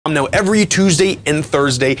Now, every Tuesday and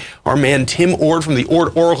Thursday, our man Tim Ord from the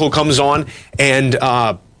Ord Oracle comes on, and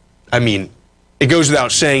I mean, it goes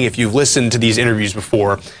without saying if you've listened to these interviews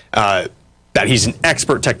before that he's an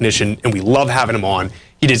expert technician, and we love having him on.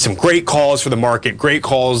 He did some great calls for the market, great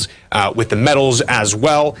calls with the metals as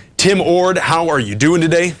well. Tim Ord, how are you doing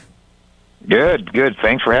today? Good, good.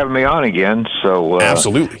 Thanks for having me on again. So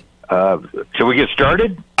absolutely. Shall we get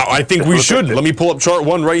started? I think we should. Let me pull up chart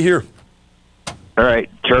one right here. All right,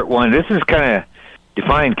 chart one. This is kind of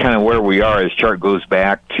defining kind of where we are. This chart goes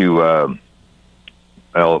back to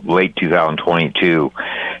late 2022.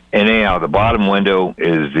 And anyhow, the bottom window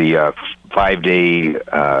is the five-day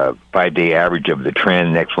average of the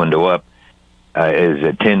trend. Next window up is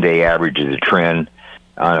a 10-day average of the trend.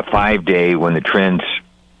 On a 5-day, when the trend's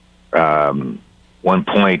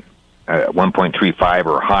 1.35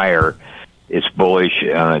 or higher, it's bullish.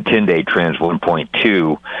 On a 10-day trend,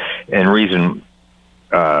 1.2. And reason,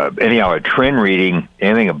 anyhow, a trend reading,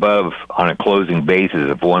 anything above on a closing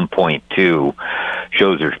basis of 1.2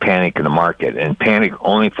 shows there's panic in the market. And panic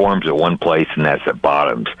only forms at one place, and that's at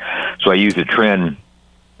bottoms. So I use a trend.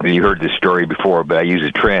 You heard this story before, but I use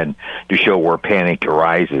a trend to show where panic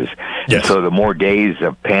arises. Yes. So the more days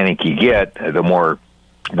of panic you get, the more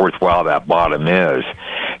worthwhile that bottom is.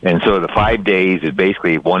 And so the 5 days is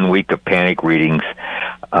basically 1 week of panic readings.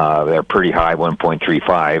 They're pretty high,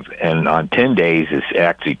 1.35. And on 10 days, it's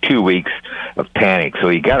actually 2 weeks of panic. So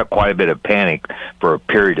you got quite a bit of panic for a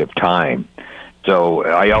period of time. So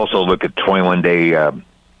I also look at 21-day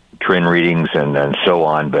trend readings and so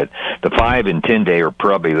on. But the 5 and 10-day are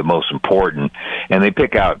probably the most important. And they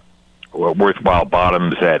pick out worthwhile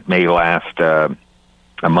bottoms that may last a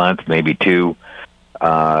month, maybe two.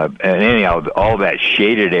 And anyhow, all that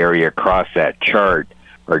shaded area across that chart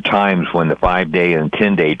are times when the 5-day and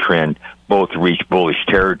 10-day trend both reach bullish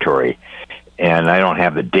territory. And I don't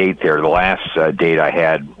have the date there. The last date I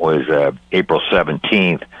had was April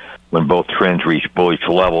 17th, when both trends reached bullish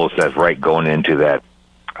levels. That's right going into that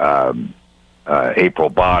April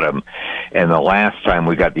bottom. And the last time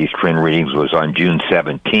we got these trend readings was on June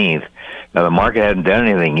 17th. Now, the market hadn't done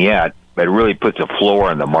anything yet, but it really puts a floor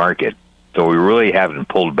on the market. So we really haven't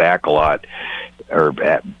pulled back a lot, or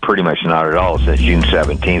pretty much not at all since June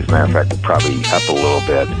 17th. Matter of fact, probably up a little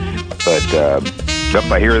bit. But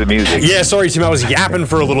I hear the music. Yeah, sorry, Tim. I was yapping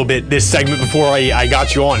for a little bit this segment before I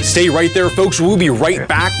got you on. Stay right there, folks. We'll be right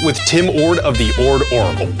back with Tim Ord of the Ord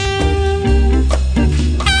Oracle.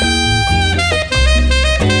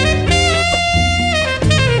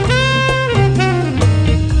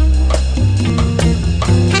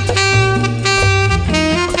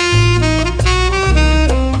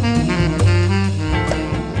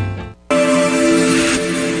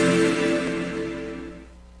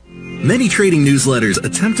 Many trading newsletters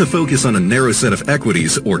attempt to focus on a narrow set of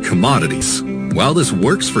equities or commodities. While this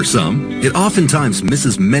works for some, it oftentimes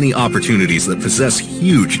misses many opportunities that possess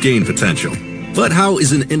huge gain potential. But how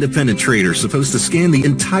is an independent trader supposed to scan the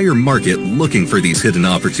entire market looking for these hidden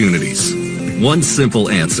opportunities? One simple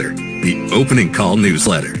answer: the opening call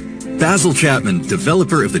newsletter. Basil Chapman,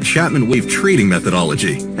 developer of the Chapman Wave trading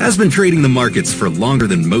methodology, has been trading the markets for longer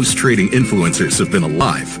than most trading influencers have been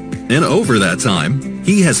alive. And over that time,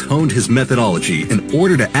 he has honed his methodology in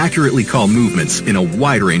order to accurately call movements in a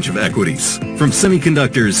wide range of equities, from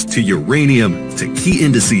semiconductors to uranium to key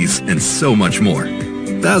indices and so much more.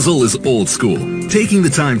 Basil is old school, taking the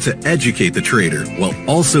time to educate the trader while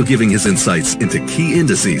also giving his insights into key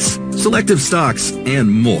indices, selective stocks, and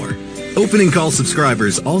more. Opening call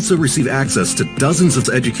subscribers also receive access to dozens of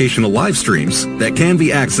educational live streams that can be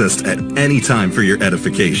accessed at any time for your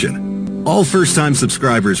edification. All first-time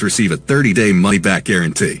subscribers receive a 30-day money-back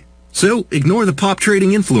guarantee. So ignore the pop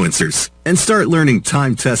trading influencers and start learning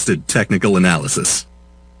time-tested technical analysis.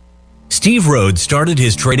 Steve Rhodes started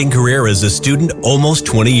his trading career as a student almost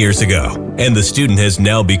 20 years ago, and the student has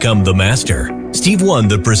now become the master. Steve won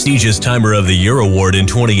the prestigious Timer of the Year award in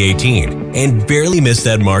 2018 and barely missed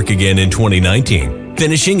that mark again in 2019,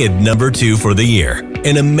 finishing at number 2 for the year.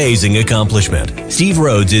 An amazing accomplishment. Steve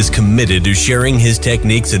Rhodes is committed to sharing his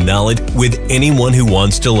techniques and knowledge with anyone who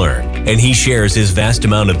wants to learn, and he shares his vast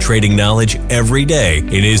amount of trading knowledge every day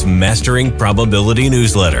in his Mastering Probability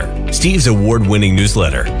newsletter. Steve's award-winning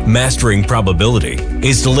newsletter, Mastering Probability,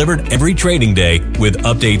 is delivered every trading day with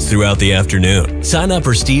updates throughout the afternoon. Sign up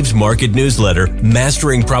for Steve's market newsletter,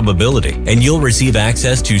 Mastering Probability, and you'll receive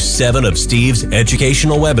access to 7 of Steve's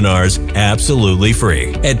educational webinars absolutely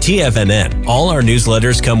free. At TFNN, all our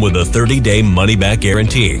newsletters come with a 30-day money-back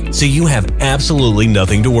guarantee, so you have absolutely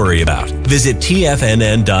nothing to worry about. Visit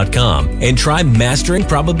TFNN.com and try Mastering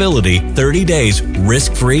Probability 30 days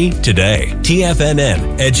risk-free today.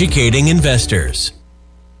 TFNN, educating investors.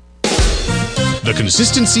 The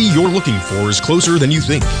consistency you're looking for is closer than you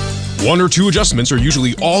think. 1 or 2 adjustments are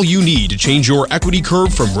usually all you need to change your equity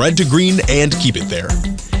curve from red to green and keep it there.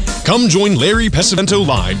 Come join Larry Pesavento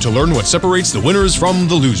live to learn what separates the winners from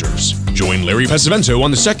the losers. Join Larry Pesavento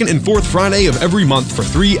on the 2nd and 4th Friday of every month for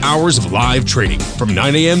 3 hours of live trading from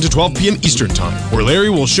 9 a.m. to 12 p.m. Eastern Time, where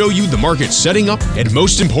Larry will show you the market setting up and,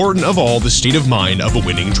 most important of all, the state of mind of a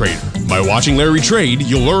winning trader. By watching Larry trade,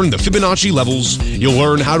 you'll learn the Fibonacci levels, you'll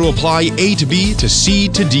learn how to apply A to B to C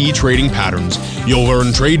to D trading patterns, you'll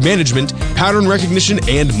learn trade management, pattern recognition,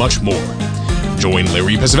 and much more. Join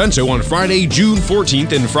Larry Pesavento on Friday, June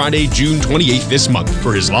 14th and Friday, June 28th this month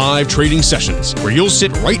for his live trading sessions, where you'll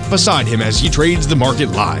sit right beside him as he trades the market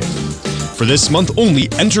live. For this month only,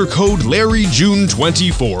 enter code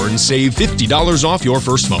LarryJune24 and save $50 off your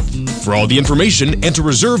first month. For all the information and to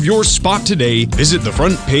reserve your spot today, visit the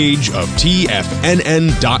front page of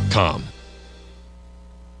TFNN.com.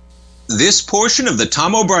 This portion of the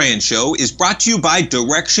Tom O'Brien Show is brought to you by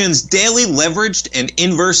Direxion's daily leveraged and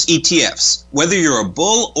inverse ETFs. Whether you're a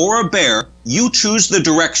bull or a bear, you choose the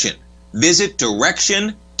direction. Visit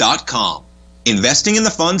Direxion.com. Investing in the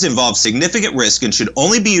funds involves significant risk and should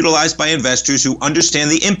only be utilized by investors who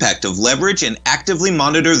understand the impact of leverage and actively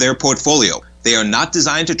monitor their portfolio. They are not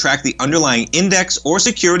designed to track the underlying index or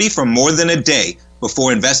security for more than a day.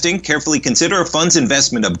 Before investing, carefully consider a fund's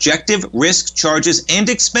investment objective, risk, charges, and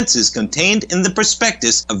expenses contained in the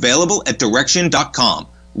prospectus available at Direxion.com.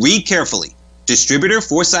 Read carefully. Distributor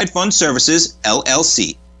Foresight Fund Services,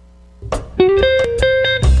 LLC.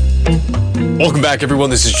 Welcome back,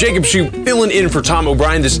 everyone. This is Jacob Shue filling in for Tom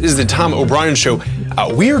O'Brien. This is the Tom O'Brien Show.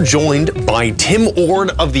 We are joined by Tim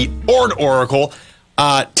Ord of the Ord Oracle.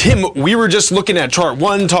 Tim, we were just looking at chart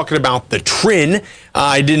 1, talking about the trend.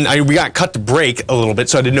 We got cut to break a little bit,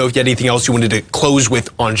 so I didn't know if you had anything else you wanted to close with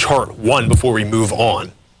on chart 1 before we move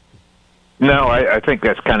on. No, I think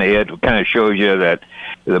that's kind of it. It kind of shows you that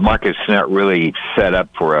the market's not really set up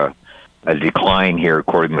for a decline here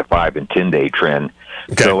according to the 5 and 10-day trend.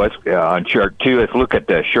 Okay. So let's on chart 2, let's look at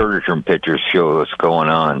the shorter-term pictures, show what's going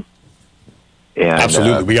on. And,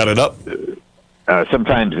 absolutely, we got it up.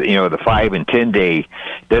 Sometimes, the 5 and 10-day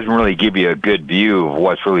doesn't really give you a good view of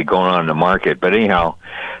what's really going on in the market. But anyhow,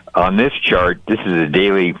 on this chart, this is a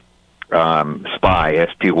daily SPY,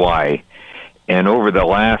 SPY. And over the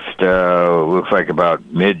last, looks like about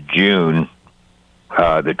mid-June,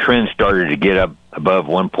 the trend started to get up above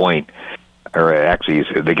 1 point, or actually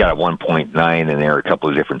they got a 1.9 in there a couple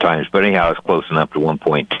of different times. But anyhow, it's close enough to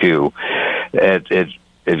 1.2.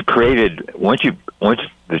 It created, once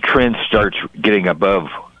the trend starts getting above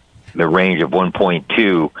the range of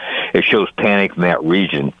 1.2, it shows panic in that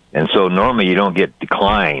region. And so normally you don't get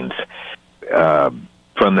declines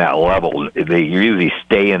from that level. They usually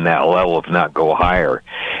stay in that level, if not go higher.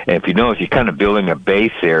 And if you notice, you're kind of building a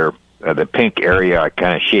base there. The pink area I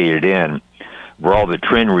kind of shaded in, where all the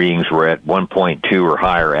trend readings were at 1.2 or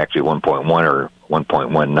higher, actually 1.1 or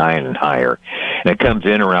 1.19 and higher. And it comes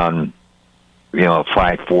in around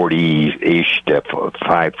 540-ish to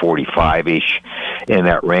 545-ish in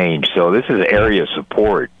that range. So this is area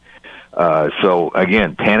support. So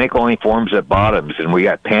again, panic only forms at bottoms, and we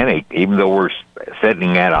got panic, even though we're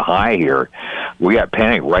sitting at a high here, we got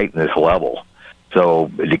panic right in this level. So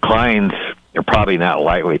declines are probably not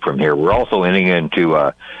likely from here. We're also entering into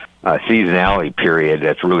a seasonality period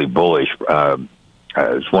that's really bullish.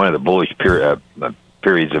 It's one of the bullish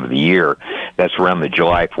periods of the year. That's around the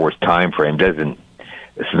July 4th time frame.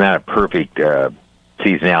 It's not a perfect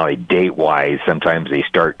seasonality date-wise. Sometimes they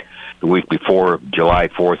start the week before July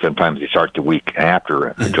 4th. Sometimes they start the week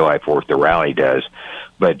after July 4th, the rally does.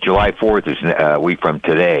 But July 4th is a week from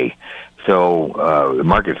today. So the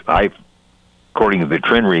market, according to the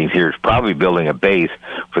trend readings here, is probably building a base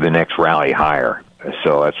for the next rally higher.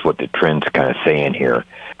 So that's what the trend's kind of saying here.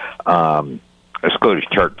 Let's go to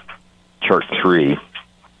chart 3.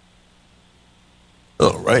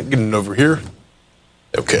 All right, getting it over here.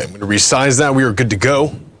 Okay, I'm going to resize that. We are good to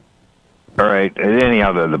go. All right. And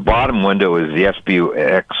anyhow, the bottom window is the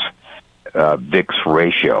SPX VIX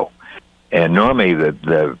ratio. And normally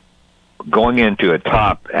the going into a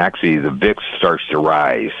top, actually the VIX starts to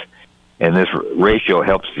rise. and this ratio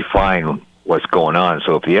helps define what's going on.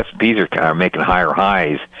 So if the S&Ps are making higher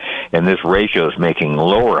highs, and this ratio is making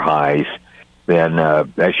lower highs, then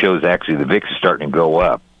that shows actually the VIX is starting to go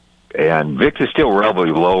up. And VIX is still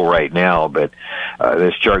relatively low right now, but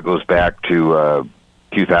this chart goes back to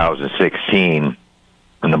 2016,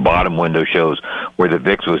 and the bottom window shows where the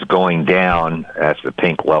VIX was going down. That's the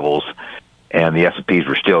pink levels, and the S&Ps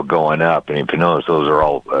were still going up. And if you notice, those are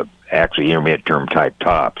all actually intermediate term type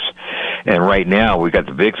tops. And right now, we got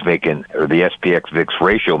the VIX making, or the SPX VIX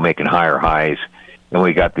ratio making higher highs, and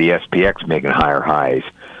we got the SPX making higher highs.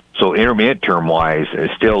 So intermediate term wise,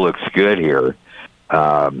 it still looks good here.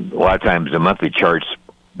 A lot of times the monthly charts,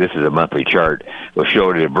 this is a monthly chart, will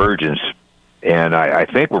show a divergence. And I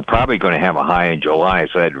think we're probably going to have a high in July,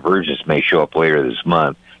 so that divergence may show up later this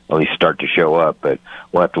month, at least start to show up, but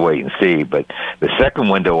we'll have to wait and see. But the second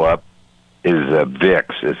window up is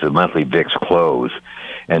VIX. It's a monthly VIX close.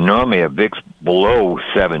 And normally a VIX below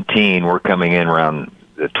 17, we're coming in around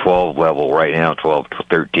the 12 level right now, 12 to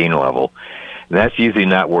 13 level. And that's usually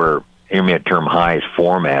not where intermediate term highs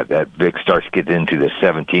form at. That VIX starts to get into the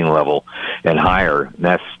 17 level and higher, and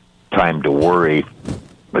that's time to worry,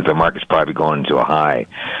 but the market's probably going into a high.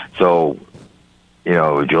 So, you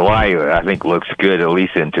know, July, I think, looks good, at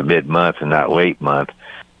least into mid-month and not late month.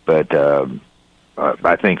 But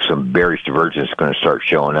I think some bearish divergence is going to start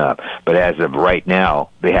showing up. But as of right now,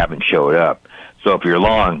 they haven't showed up. So if you're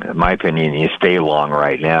long, in my opinion, you stay long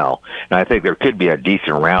right now. And I think there could be a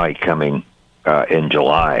decent rally coming in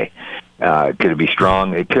July. Could it be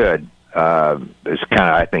strong? It could. It's kind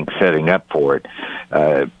of, I think, setting up for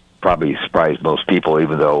it. Probably surprised most people,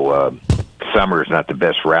 even though summer is not the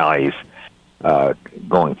best rallies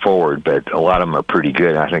going forward, but a lot of them are pretty good.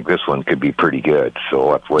 And I think this one could be pretty good. So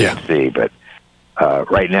we'll have to wait and see. But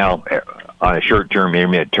right now, on a short-term,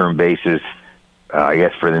 intermediate-term basis, I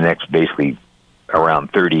guess for the next basically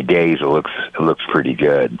around 30 days, it looks pretty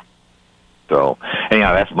good. So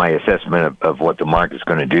anyhow, that's my assessment of what the market's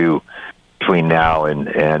going to do between now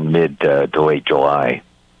and mid to late July.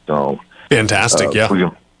 So fantastic,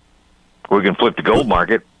 yeah. We can flip the gold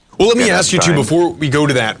market. Well, let me ask you too before we go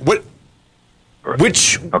to that. What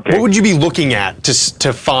would you be looking at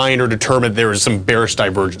to find or determine there is some bearish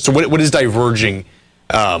divergence? So what is diverging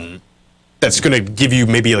that's going to give you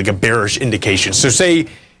maybe like a bearish indication? So say,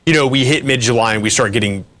 you know, we hit mid-July and we start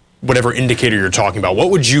getting whatever indicator you're talking about.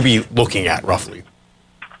 What would you be looking at roughly?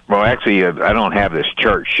 Well, actually, I don't have this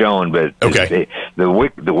chart shown, but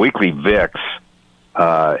the weekly VIX,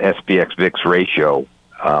 SPX VIX ratio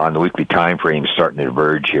on the weekly time frame is starting to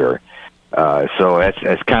diverge here. So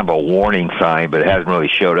that's kind of a warning sign, but it hasn't really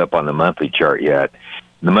showed up on the monthly chart yet.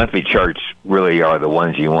 The monthly charts really are the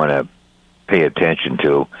ones you want to pay attention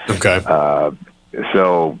to. Okay.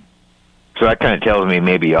 So that kind of tells me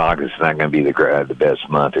maybe August is not going to be the best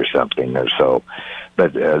month or something or so.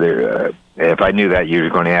 But if I knew that you were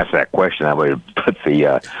going to ask that question, I would have put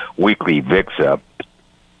the weekly VIX up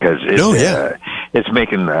because it's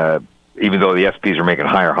making, even though the SPs are making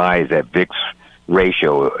higher highs, that VIX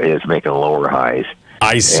ratio is making lower highs.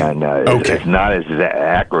 I see. And it's not as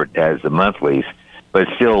accurate as the monthlies, but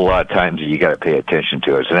still a lot of times you got to pay attention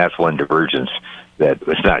to it. So that's one divergence that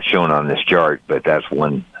was not shown on this chart, but that's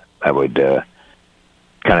one I would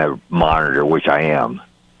kind of monitor, which I am.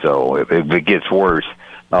 So if it gets worse,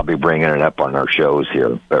 I'll be bringing it up on our shows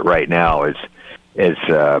here. But right now, it's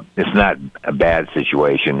not a bad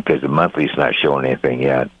situation because the monthly's not showing anything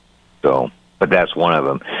yet. So, but that's one of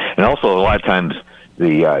them. And also, a lot of times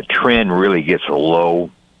the trend really gets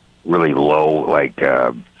really low. Like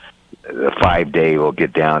the 5-day will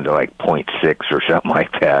get down to like 0.6 or something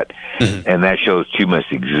like that, and that shows too much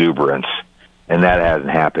exuberance. And that hasn't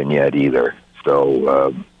happened yet either.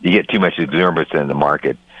 So you get too much exuberance in the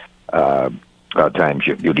market, a lot of times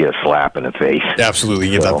you'll get a slap in the face. Absolutely.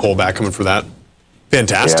 You get that pullback coming for that.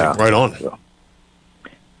 Fantastic. Yeah. Right on.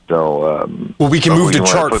 So well, we can move to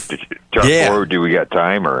chart. Forward. Do we got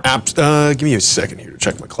time? Or give me a second here to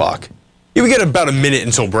check my clock. Yeah, we got about a minute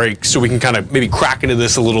until break, so we can kind of maybe crack into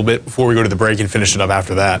this a little bit before we go to the break and finish it up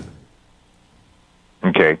after that.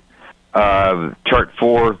 Okay. Chart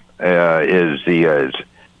 4 is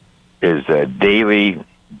the daily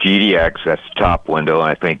GDX. That's the top window. And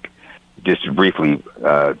I think just to briefly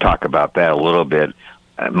talk about that a little bit.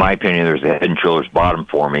 In my opinion, there's a head and shoulders bottom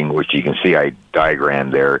forming, which you can see I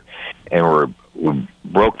diagrammed there, and we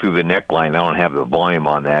broke through the neckline. I don't have the volume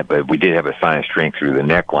on that, but we did have a sign of strength through the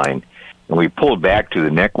neckline, and we pulled back to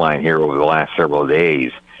the neckline here over the last several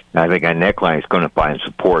days. And I think our neckline is going to find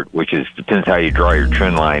support, which depends how you draw your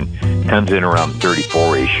trend line, comes in around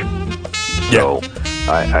 34-ish. So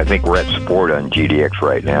I think we're at support on GDX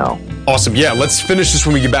right now. Awesome. Yeah, let's finish this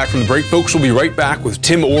when we get back from the break. Folks, we'll be right back with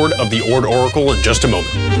Tim Ord of the Ord Oracle in just a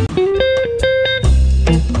moment.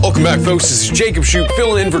 Welcome back, folks. This is Jacob Shoup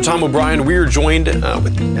filling in for Tom O'Brien. We are joined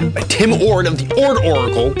by Tim Ord of the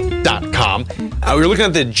OrdOracle.com. We were looking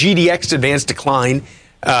at the GDX advanced decline.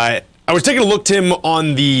 I was taking a look, Tim,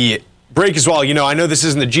 on the break as well. I know this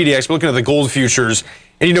isn't the GDX, but looking at the gold futures.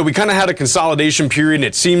 And, we kind of had a consolidation period, and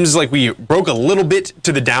it seems like we broke a little bit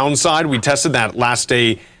to the downside. We tested that last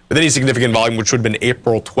day with any significant volume, which would have been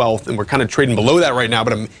April 12th, and we're kind of trading below that right now.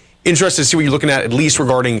 But I'm interested to see what you're looking at least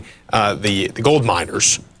regarding the gold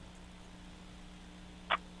miners.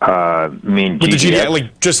 With the GDX,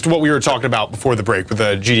 like just what we were talking about before the break with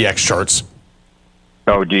the GDX charts.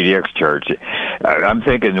 Oh, GDX charts. I'm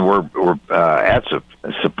thinking we're at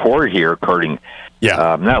support here, according.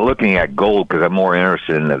 Yeah. I'm not looking at gold because I'm more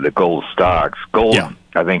interested in the gold stocks. Gold, yeah.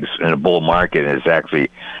 I think, in a bull market is actually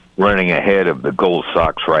running ahead of the gold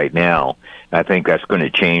stocks right now. I think that's going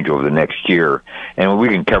to change over the next year, and we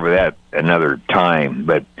can cover that another time.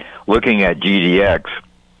 But looking at GDX,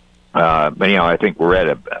 I think we're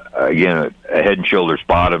at a head and shoulders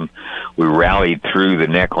bottom. We rallied through the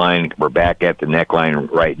neckline. We're back at the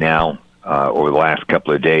neckline right now over the last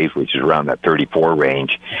couple of days, which is around that 34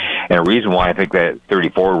 range. And the reason why I think that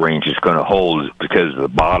 34 range is going to hold is because of the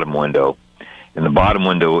bottom window. And the bottom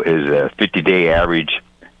window is a 50-day average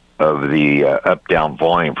of the up-down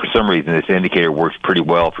volume. For some reason, this indicator works pretty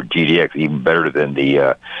well for GDX, even better than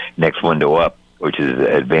the next window up, which is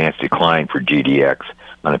the advanced decline for GDX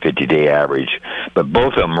on a 50-day average. But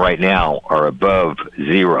both of them right now are above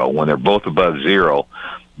zero. When they're both above zero,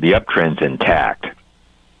 the uptrend's intact.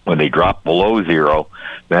 When they drop below zero,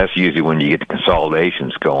 that's usually when you get the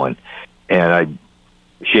consolidations going. And I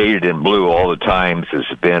shaded in blue all the times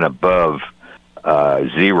it's been above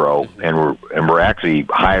zero, and we're actually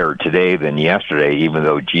higher today than yesterday, even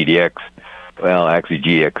though GDX,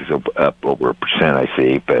 GDX is up over 1%, I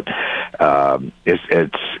see, but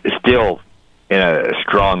it's still in a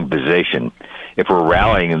strong position. If we're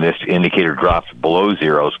rallying and this indicator drops below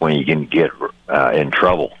zero, is when you can get in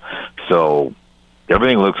trouble. So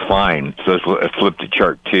everything looks fine. So let's flip to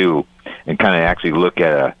chart 2 and kind of actually look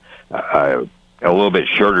at a little bit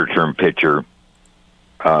shorter term picture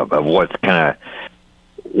of what's kind of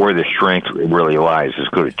where the strength really lies. Let's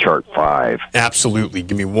go to chart 5. Absolutely.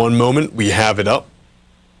 Give me one moment. We have it up.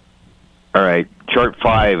 All right, chart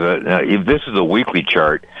 5. This is a weekly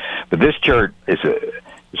chart, but this chart it's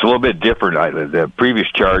a little bit different. The previous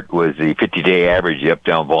chart was the 50-day average, the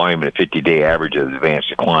up-down volume, and the 50-day average of the advanced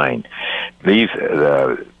decline.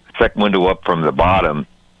 The second window up from the bottom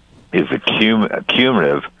is the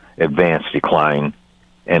cumulative advanced decline,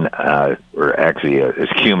 and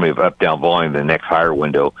it's cumulative up-down volume. The next higher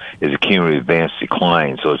window is a cumulative advanced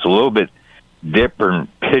decline. So it's a little bit different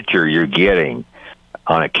picture you're getting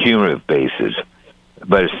on a cumulative basis,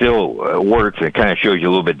 but it still works. It kind of shows you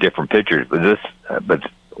a little bit different pictures. But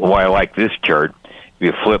why I like this chart, if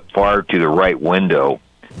you flip far to the right window,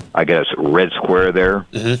 I got a red square there.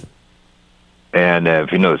 Mm-hmm. And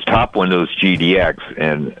if you notice, top window is GDX,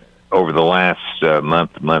 and over the last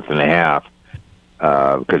month and a half,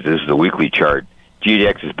 because this is the weekly chart,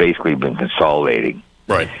 GDX has basically been consolidating.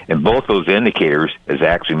 Right. And both those indicators is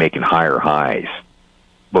actually making higher highs.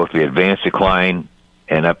 Both the advanced decline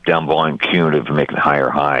and up-down volume cumulative are making higher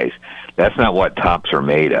highs. That's not what tops are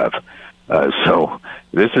made of. So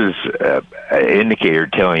this is an indicator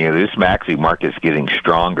telling you this maxi market is getting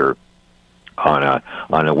stronger on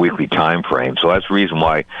a weekly time frame. So that's the reason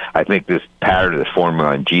why I think this pattern that's forming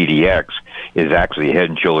on GDX is actually head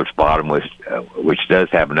and shoulders bottom, which does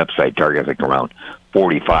have an upside target, I think around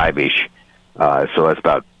 45-ish. So that's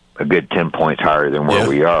about a good 10 points higher than where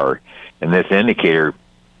we are. And this indicator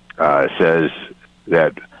says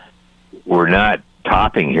that we're not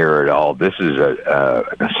topping here at all. This is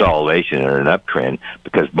a consolidation and an uptrend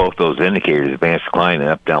because both those indicators, advanced decline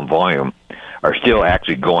and up-down volume, are still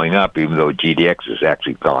actually going up, even though GDX has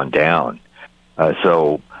actually gone down.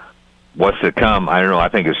 So what's to come, I don't know. I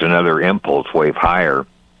think it's another impulse wave higher.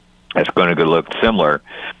 That's going to look similar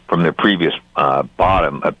from the previous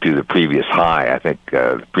bottom up to the previous high. I think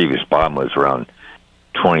the previous bottom was around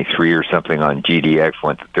 23 or something on GDX,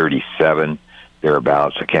 went to 37,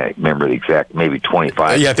 thereabouts. I can't remember the exact, maybe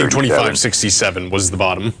 25. Yeah, I think 25.67 was the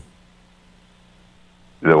bottom.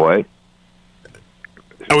 The what?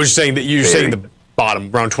 I was saying that you're saying the bottom,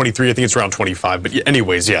 around 23. I think it's around 25. But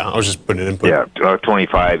anyways, I was just putting it in. Yeah,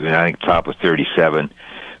 25, and I think the top was 37.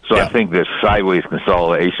 So I think this sideways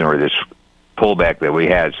consolidation or this pullback that we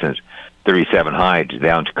had since 37 highs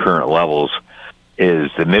down to current levels is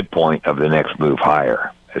the midpoint of the next move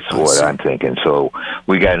higher. That's what I'm thinking. So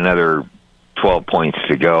we got another 12 points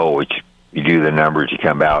to go, which you do the numbers, you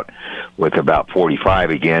come out with about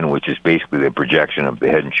 45 again, which is basically the projection of the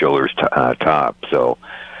Head and Shoulders top. So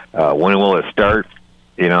when will it start?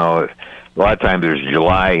 You know, a lot of times there's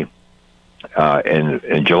July,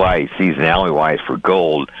 and July seasonality-wise for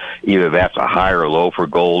gold, either that's a high or low for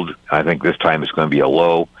gold. I think this time it's going to be a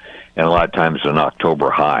low, and a lot of times an October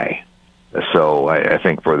high. So I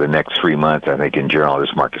think for the next 3 months, I think in general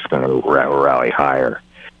this market's going to rally higher.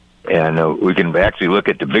 And we can actually look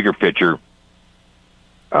at the bigger picture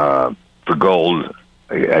for gold,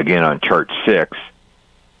 again on chart 6.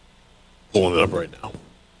 Pulling it up right now.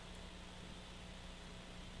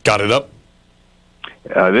 Got it up?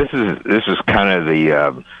 This is kind of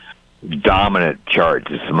the dominant chart.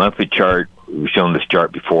 This is a monthly chart. We've shown this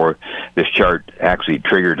chart before. This chart actually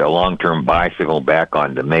triggered a long-term buy signal back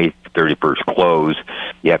on the May 31st close.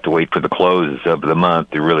 You have to wait for the close of the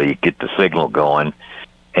month to really get the signal going.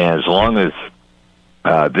 And as long as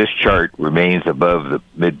this chart remains above the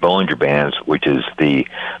mid-Bollinger Bands, which is the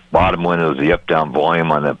bottom window, is the up-down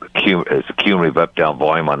volume on the cumulative up-down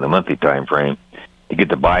volume on the monthly time frame. To get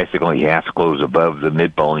the buy signal, you have to close above the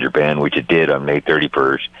mid-Bollinger Band, which it did on May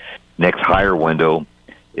 31st. Next higher window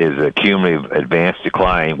is a cumulative advanced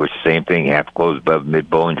decline, which is the same thing, you have to close above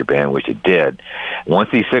mid-Bollinger Band, which it did. Once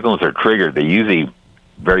these signals are triggered, they usually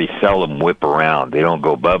very seldom whip around. They don't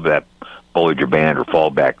go above that Bollinger Band or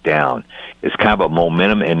fall back down. It's kind of a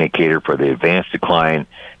momentum indicator for the advanced decline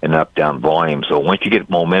and up-down volume. So once you get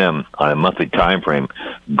momentum on a monthly time frame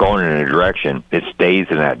going in a direction, it stays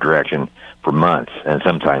in that direction for months and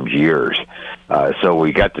sometimes years. So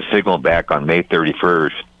we got the signal back on May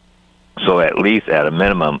 31st. So at least at a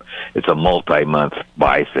minimum, it's a multi-month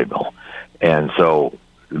buy signal. And so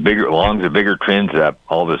as long as the bigger trend's up,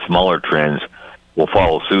 all the smaller trends will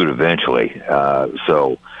follow suit eventually.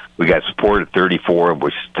 So we got support at 34,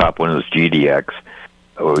 which is top one of those GDX.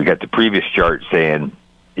 We got the previous chart saying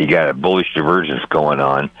you got a bullish divergence going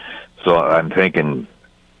on. So I'm thinking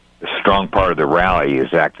a strong part of the rally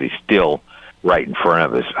is actually still right in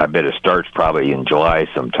front of us. I bet it starts probably in July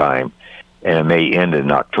sometime, and it may end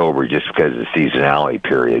in October just because of the seasonality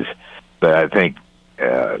periods. But I think,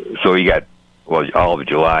 so you got, well, all of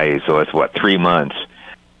July, so it's, 3 months.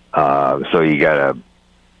 So you got a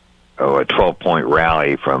 12-point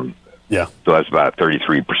rally from, so that's about a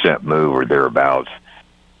 33% move or thereabouts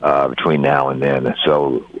between now and then.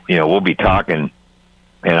 So, we'll be talking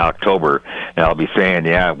in October, and I'll be saying,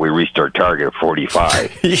 we reached our target of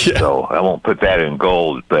 45. So I won't put that in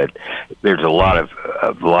gold, but there's a lot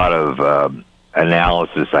of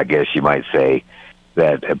analysis, I guess you might say,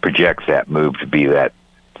 that projects that move to be to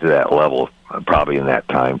that level, probably in that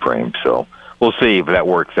time frame. So we'll see if that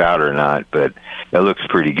works out or not, but it looks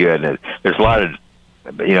pretty good. And there's a lot of,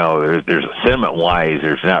 there's sentiment-wise,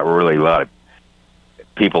 there's not really a lot of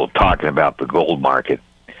people talking about the gold market.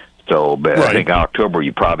 So, but I think October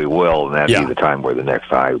you probably will, and that'd be the time where the next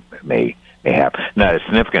high may happen. Not a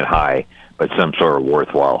significant high, but some sort of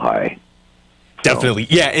worthwhile high. Definitely.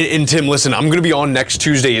 Yeah, and Tim, listen, I'm going to be on next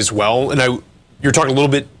Tuesday as well, and you're talking a little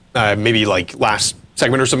bit, maybe like last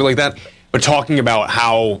segment or something like that, but talking about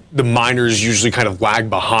how the miners usually kind of lag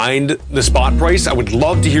behind the spot price. I would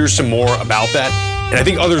love to hear some more about that, and I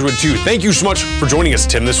think others would too. Thank you so much for joining us,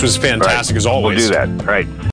 Tim. This was fantastic as always. We'll do that. All right.